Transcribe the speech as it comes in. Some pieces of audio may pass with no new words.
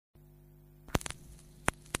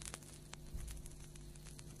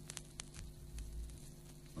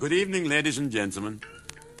Good evening, ladies and gentlemen,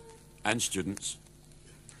 and students.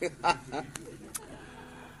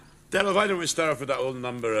 Daryl, why don't we start off with that old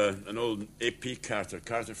number, an old A.P. Carter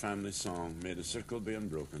family song, May the Circle Be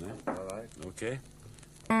Unbroken, eh? All right. Okay.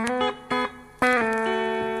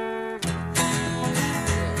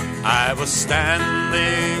 I was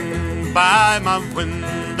standing by my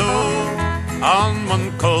window on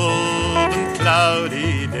one cold and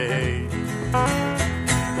cloudy day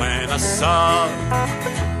when I saw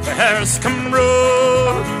the hearse come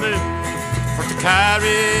rolling for to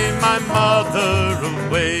carry my mother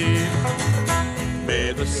away.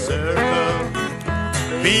 May the circle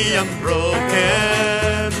be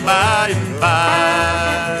unbroken by and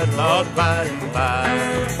by, Lord, by and by.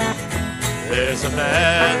 There's a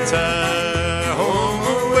better home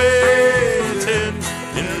awaiting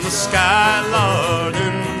in the sky, Lord,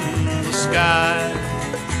 in the sky.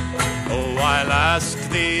 Oh, I'll ask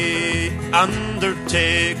the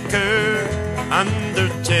undertaker,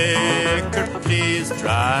 undertaker, please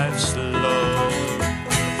drive slow.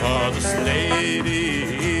 For this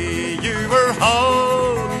lady you were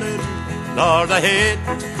holding, Lord, I hate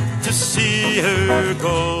to see her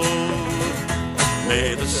go.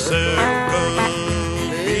 May the circle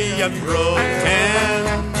be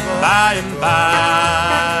unbroken by and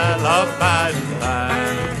by, Lord, by and by.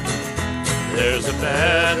 There's a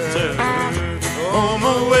better home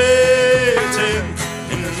awaiting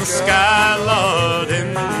in the sky, Lord,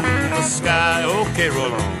 in the sky. Okay,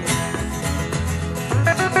 roll on.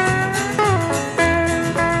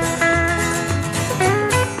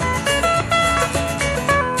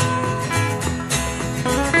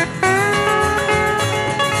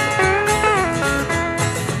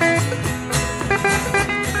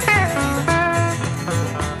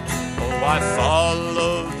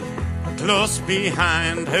 Close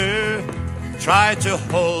behind her, tried to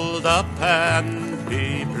hold up and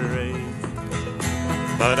be brave,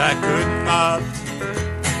 but I could not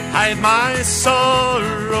hide my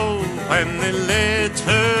sorrow when they laid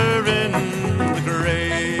her in the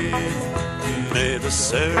grave. May the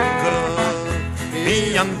circle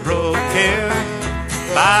be unbroken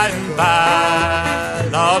by and by,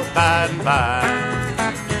 Lord, by and by.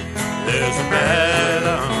 There's a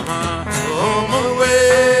better home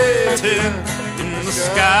awaiting in the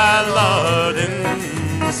sky, Lord, in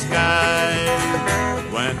the sky.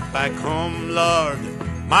 Went back home, Lord,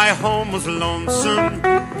 my home was lonesome.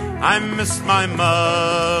 I missed my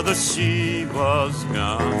mother, she was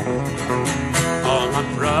gone. All my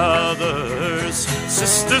brothers,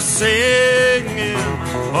 sisters singing,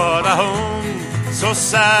 what a home, so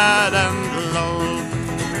sad and lone.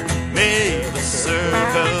 May the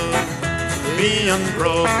circle be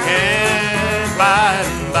unbroken by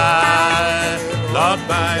and by, Lord,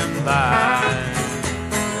 by and by.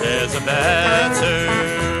 There's a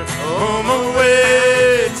better home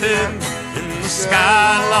awaiting in the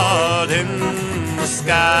sky, Lord, in the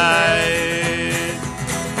sky.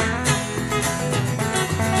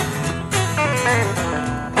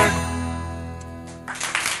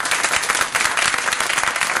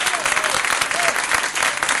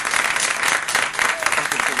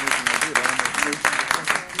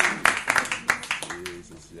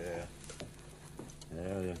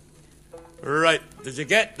 Right, did you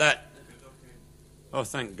get that? Oh,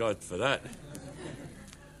 thank God for that.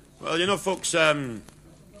 Well, you know, folks, the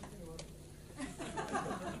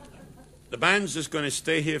band's just going to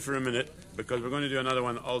stay here for a minute because we're going to do another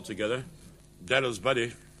one all together. Daryl's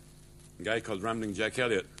buddy, a guy called Rambling Jack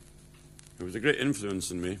Elliott, who was a great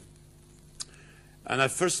influence on me. And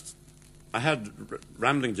I had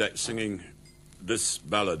Rambling Jack singing this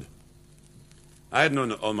ballad. I had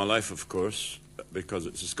known it all my life, of course, because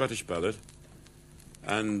it's a Scottish ballad.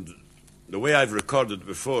 And the way I've recorded it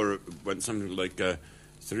before went something like,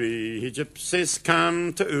 three gypsies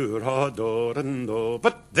came to Urhodorando,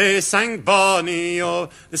 but they sang bonny, oh,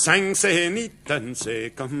 they sang say neat and say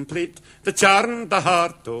complete, they charmed the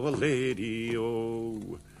heart of a lady,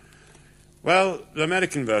 oh. Well, the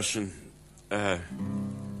American version, I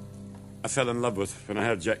fell in love with when I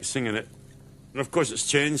heard Jack singing it. And of course it's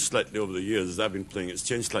changed slightly over the years as I've been playing. It's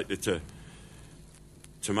changed slightly to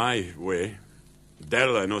my way.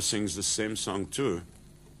 Daryl, I know, sings the same song too.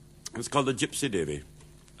 It's called The Gypsy Davy.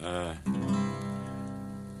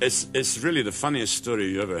 It's really the funniest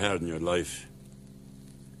story you ever heard in your life.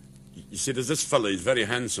 You see, there's this fella, he's very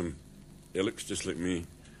handsome. He looks just like me.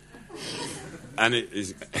 And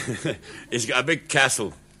he's got a big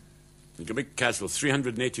castle. He's got a big castle,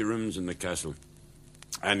 380 rooms in the castle.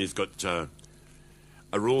 And he's got a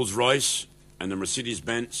Rolls Royce and a Mercedes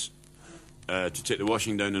Benz to take the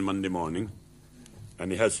washing down on Monday morning.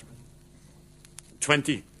 And he has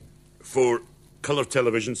 20 4 colour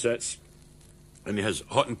television sets, and he has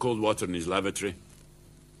hot and cold water in his lavatory,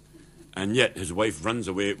 and yet his wife runs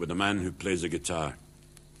away with a man who plays a guitar.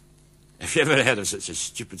 Have you ever heard of such a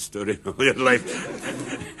stupid story in all your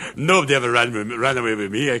life? Nobody ever ran away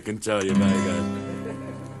with me, I can tell you, by God.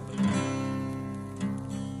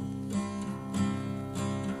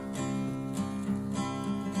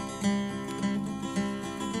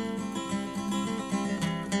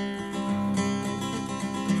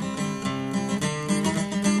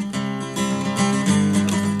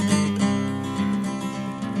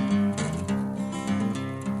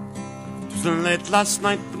 Late last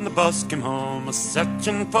night when the boss came home, a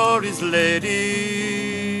searching for his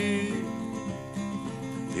lady.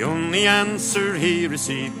 The only answer he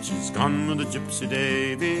received, she's gone with the gypsy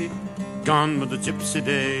Davy, gone with the gypsy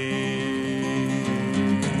Dave.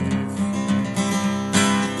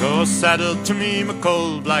 Go saddle to me my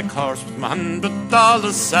coal black horse with my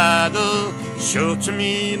 $100 saddle. Show to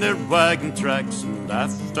me their wagon tracks, and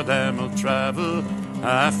after them I'll travel,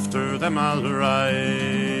 after them I'll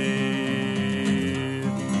ride.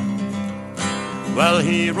 Well,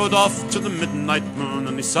 he rode off to the midnight moon,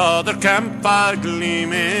 and he saw their campfire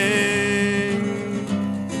gleaming.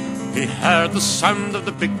 He heard the sound of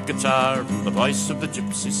the big guitar and the voice of the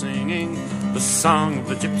gypsy singing the song of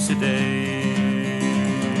the gypsy day.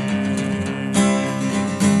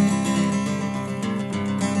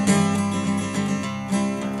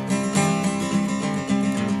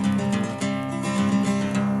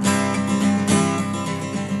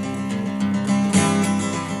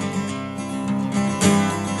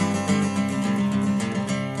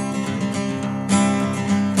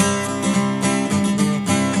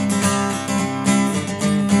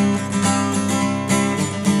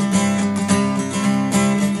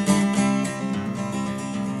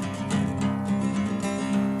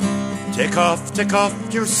 Take off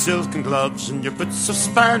your silken gloves and your boots of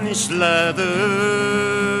Spanish leather.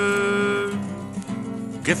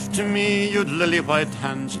 Give to me your lily white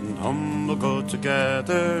hands, and home we'll go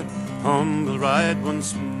together, home we'll ride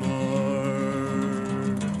once more.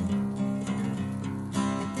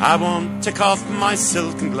 I won't take off my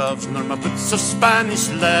silken gloves nor my boots of Spanish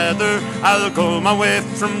leather. I'll go my way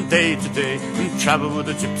from day to day and travel with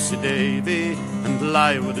a gypsy Davy and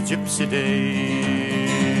lie with a gypsy Dave.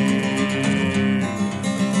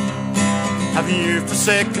 Have you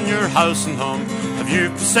forsaken your house and home? Have you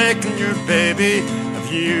forsaken your baby?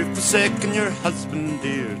 Have you forsaken your husband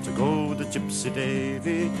dear to go with the gypsy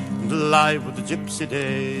Davy and lie with the gypsy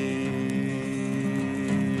Dave?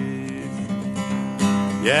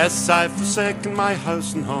 Yes, I've forsaken my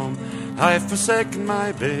house and home. I've forsaken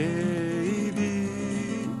my baby.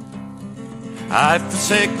 I've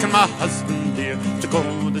forsaken my husband dear to go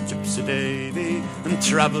with the gypsy Davy and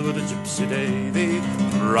travel with the gypsy Davy,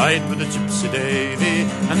 ride with the gypsy Davy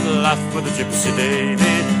and laugh with the gypsy Davy,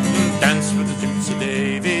 and dance with the gypsy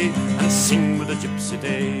Davy and sing with the gypsy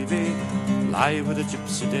Davy, lie with the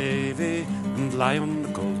gypsy Davy and lie on the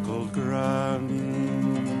cold, cold ground.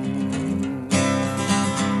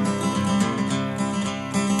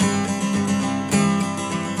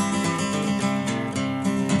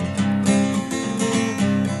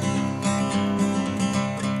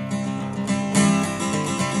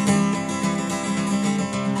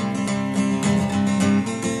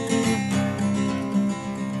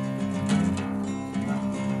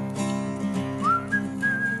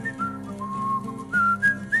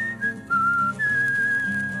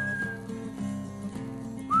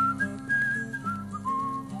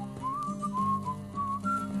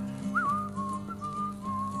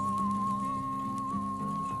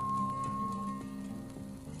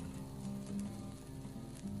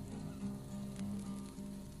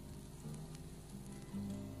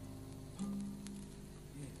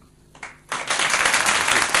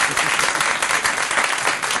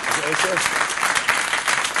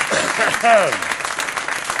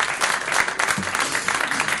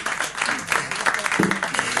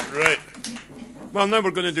 Right. Well, now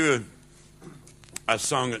we're going to do a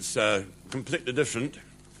song that's completely different.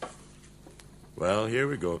 Well, here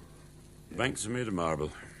we go. Banks are made of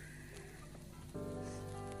marble.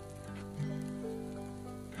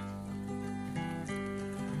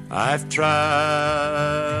 I've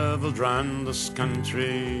traveled round this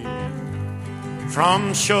country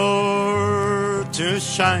from shore to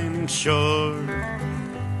shining shore,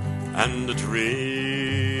 and it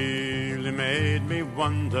really made me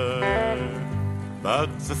wonder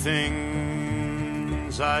about the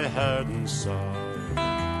things I heard and saw.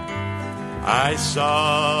 I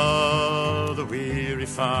saw the weary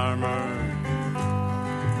farmer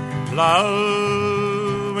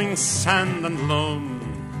plowing sand and loam,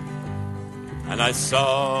 and I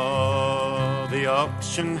saw the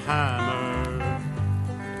auction hammer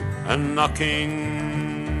and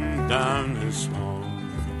knocking down his home.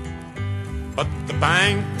 But the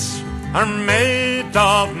banks are made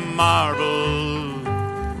of marble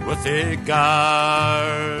with a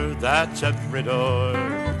guard at every door,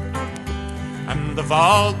 and the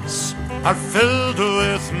vaults are filled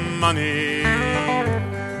with money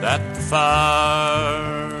that the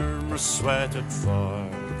farmer sweated for.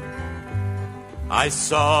 I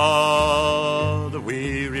saw the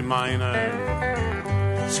weary miner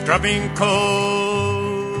scrubbing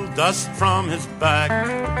coal dust from his back.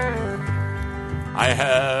 I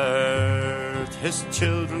heard his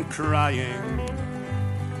children crying,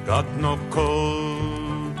 got no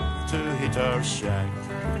coal to heat our shack.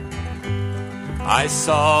 I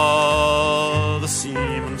saw the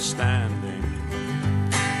seamen standing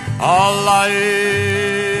all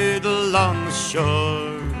idle on the shore,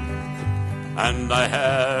 and I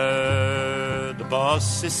heard the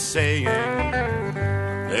bosses saying,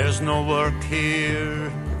 there's no work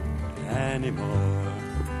here anymore.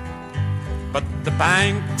 But the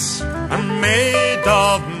banks are made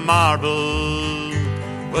of marble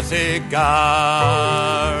with a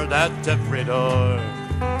guard at every door,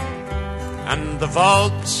 and the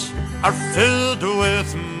vaults are filled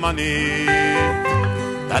with money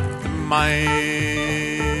that the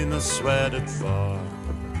miners sweated for.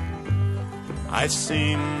 I've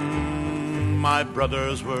seen my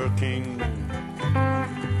brothers working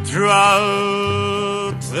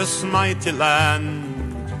throughout this mighty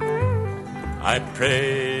land. I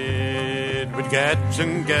prayed we'd get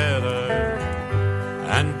together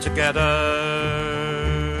and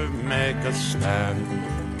together make a stand.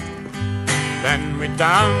 Then we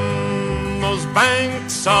down those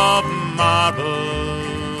banks of marble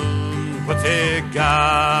with a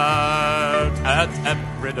guard at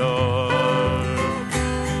every door,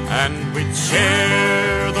 and we'd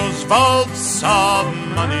share those vaults of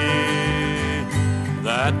money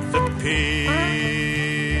that the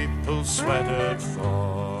people sweated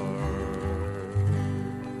for.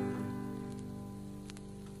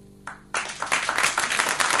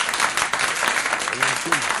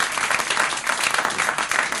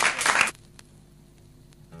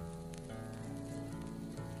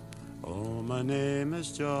 My name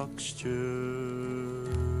is Jock Stewart.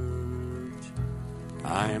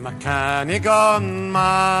 I'm a canny gone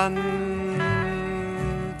man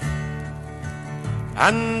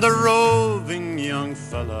and a roving young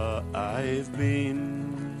fella I've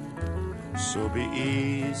been. So be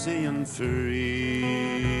easy and free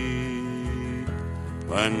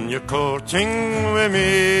when you're courting with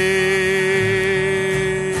me.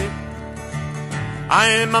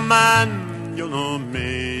 I'm a man, you know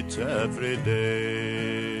me, every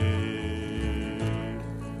day.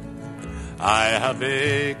 I have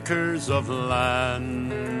acres of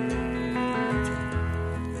land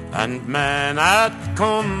and men at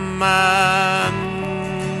command,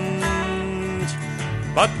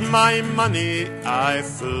 but my money I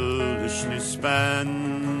foolishly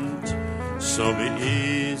spend. So be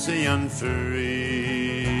easy and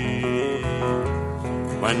free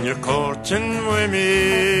when you're courting with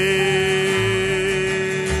me.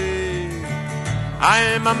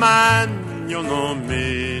 I'm a man, you know,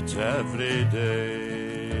 meet every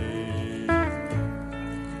day.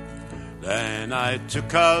 Then I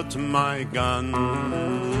took out my gun,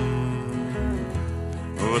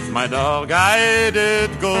 with my dog I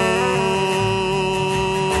did go,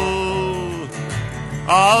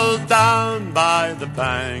 all down by the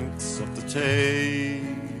banks of the Tay.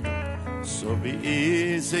 So be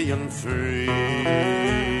easy and free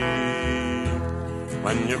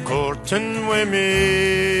when you're courting with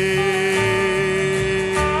me.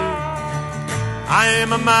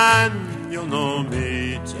 I'm a man, you'll know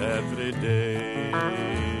meet every day.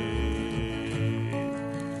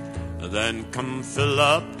 Then come fill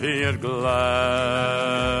up your glass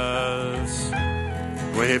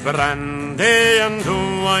with brandy and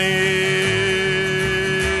wine,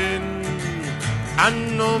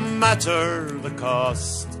 and no matter the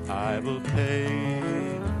cost I will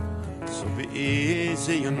pay. So be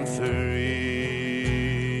easy and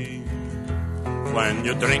free when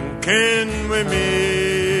you're drinking with me.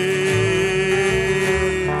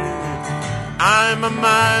 I'm a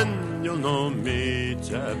man, you'll know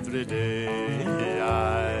meet every day.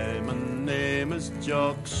 My name is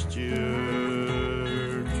Jock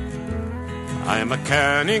Stewart. I'm a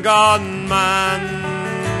Carnegie man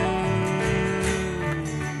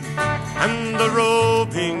and a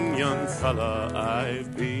roving young fella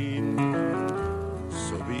I've been.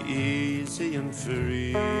 So be easy and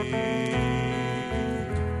free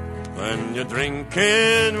when you're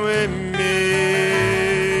drinking with me.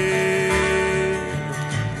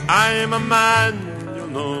 I'm a man, you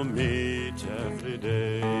know, meet every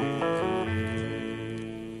day.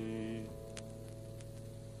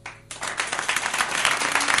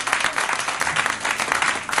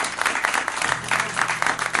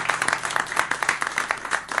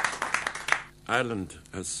 Ireland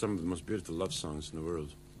has some of the most beautiful love songs in the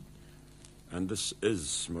world. And this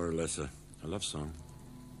is more or less a love song.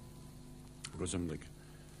 It goes something like,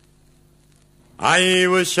 I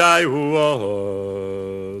wish I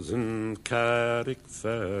was in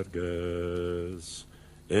Carrickfergus,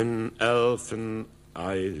 in Elfin,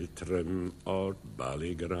 Eitrim or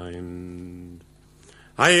Ballygrind.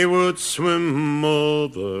 I would swim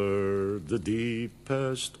over the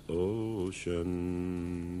deepest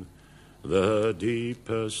ocean, the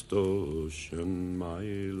deepest ocean, my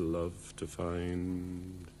love to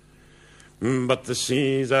find. But the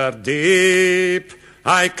seas are deep,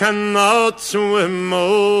 I cannot swim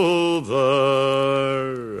over,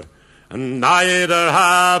 and neither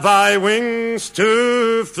have I wings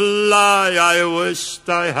to fly. I wished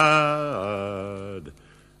I had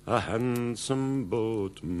a handsome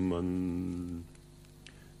boatman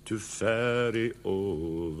to ferry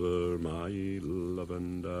over my love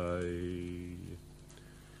and I.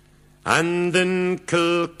 And in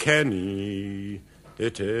Kilkenny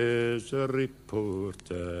it is reported,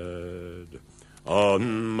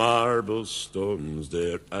 on marble stones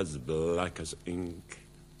they're as black as ink,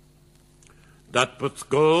 that with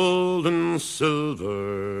gold and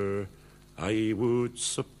silver I would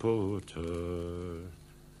support her.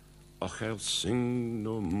 Och, I'll sing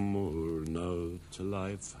no more now till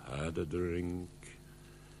I've had a drink.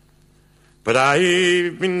 But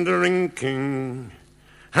I've been drinking,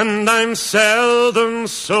 and I'm seldom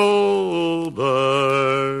sober.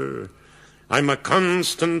 I'm a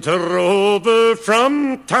constant rover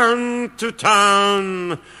from town to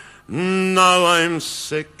town. Now I'm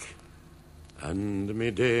sick, and me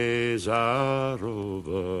days are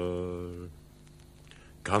over.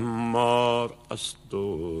 Come more a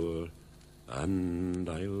store, and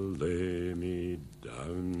I'll lay me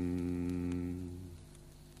down.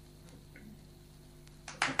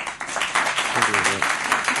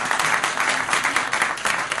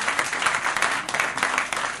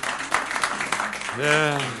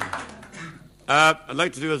 Yeah. I'd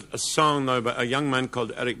like to do a song now by a young man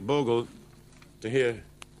called Eric Bogle, to hear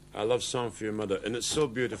a love song for your mother, and it's so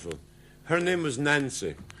beautiful. Her name was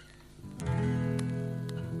Nancy.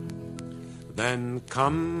 Then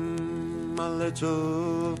come a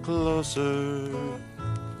little closer,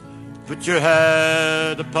 put your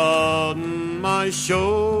head upon my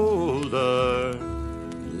shoulder,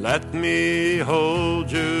 let me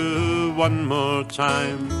hold you one more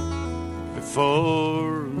time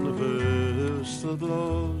before the whistle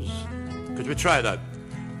blows. Could we try that?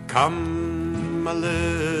 Come a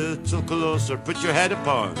little closer, put your head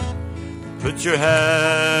upon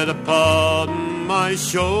my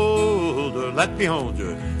shoulder, let me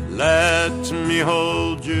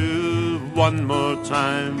hold you one more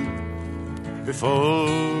time before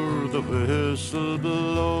the whistle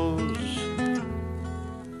blows.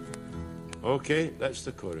 Okay, that's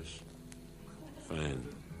the chorus. Fine.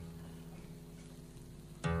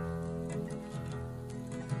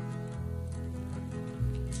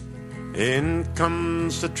 In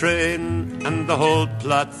comes the train and the whole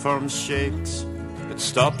platform shakes. It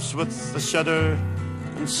stops with a shudder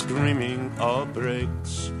and screaming all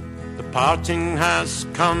brakes. The parting has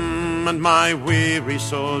come and my weary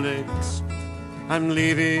soul aches. I'm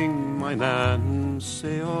leaving my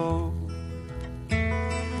Nancy, oh.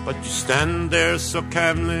 But you stand there so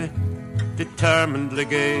calmly, determinedly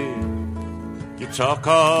gay. You talk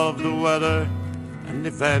of the weather and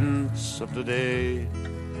events of the day,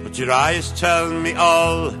 but your eyes tell me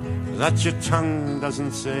all that your tongue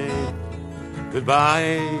doesn't say.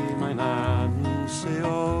 Goodbye, my Nancy,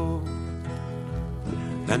 oh.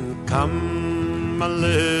 Then come a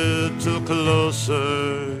little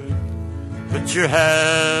closer, put your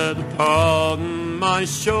head upon my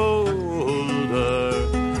shoulder,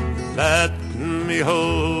 let me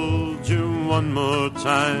hold you one more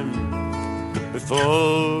time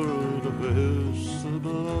before the whistle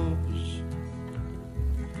blows.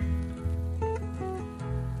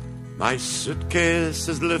 My suitcase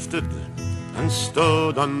is lifted and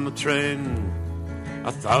stowed on the train.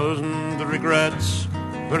 1,000 regrets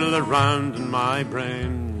whirl around in my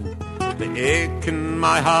brain. The ache in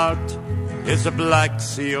my heart is a black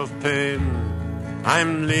sea of pain.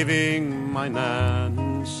 I'm leaving my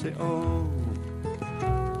Nancy, oh.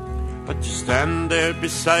 But you stand there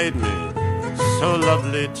beside me, so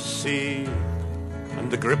lovely to see, and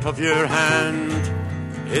the grip of your hand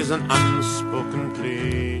is an unspoken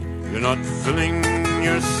plea. You're not fooling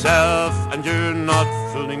yourself and you're not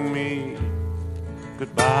fooling me.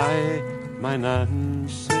 Goodbye, my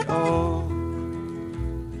Nancy, oh.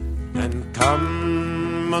 Then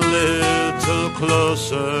come a little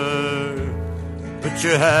closer, put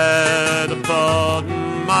your head upon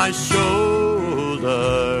my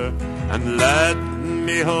shoulder, and let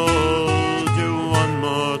me hold you one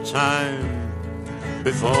more time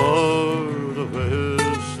before the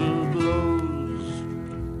whistle blows.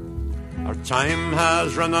 Our time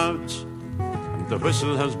has run out and the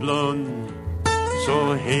whistle has blown,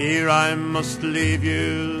 so here I must leave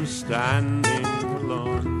you standing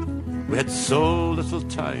alone. We had so little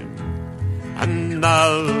time, and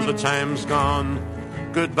now the time's gone.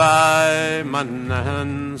 Goodbye, my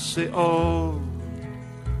Nancy, oh.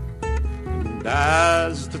 And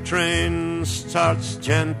as the train starts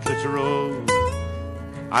gently to roll,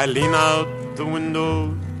 I lean out the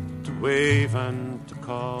window to wave and to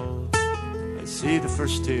call. I see the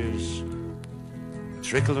first tears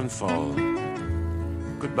trickle and fall.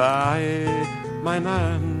 Goodbye, my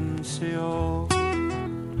Nancy, oh.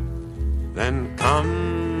 Then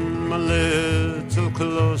come a little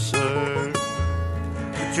closer,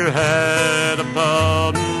 put your head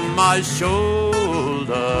upon my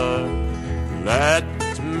shoulder, let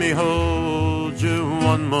me hold you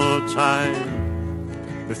one more time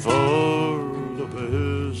before the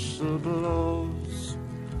whistle blows.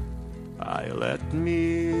 Aye, let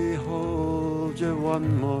me hold you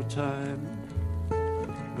one more time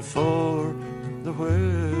before the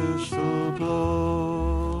whistle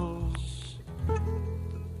blows.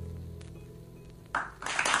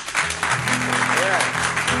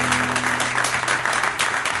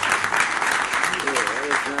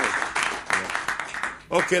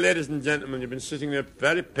 Okay, ladies and gentlemen, you've been sitting there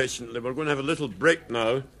very patiently. We're going to have a little break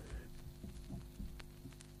now.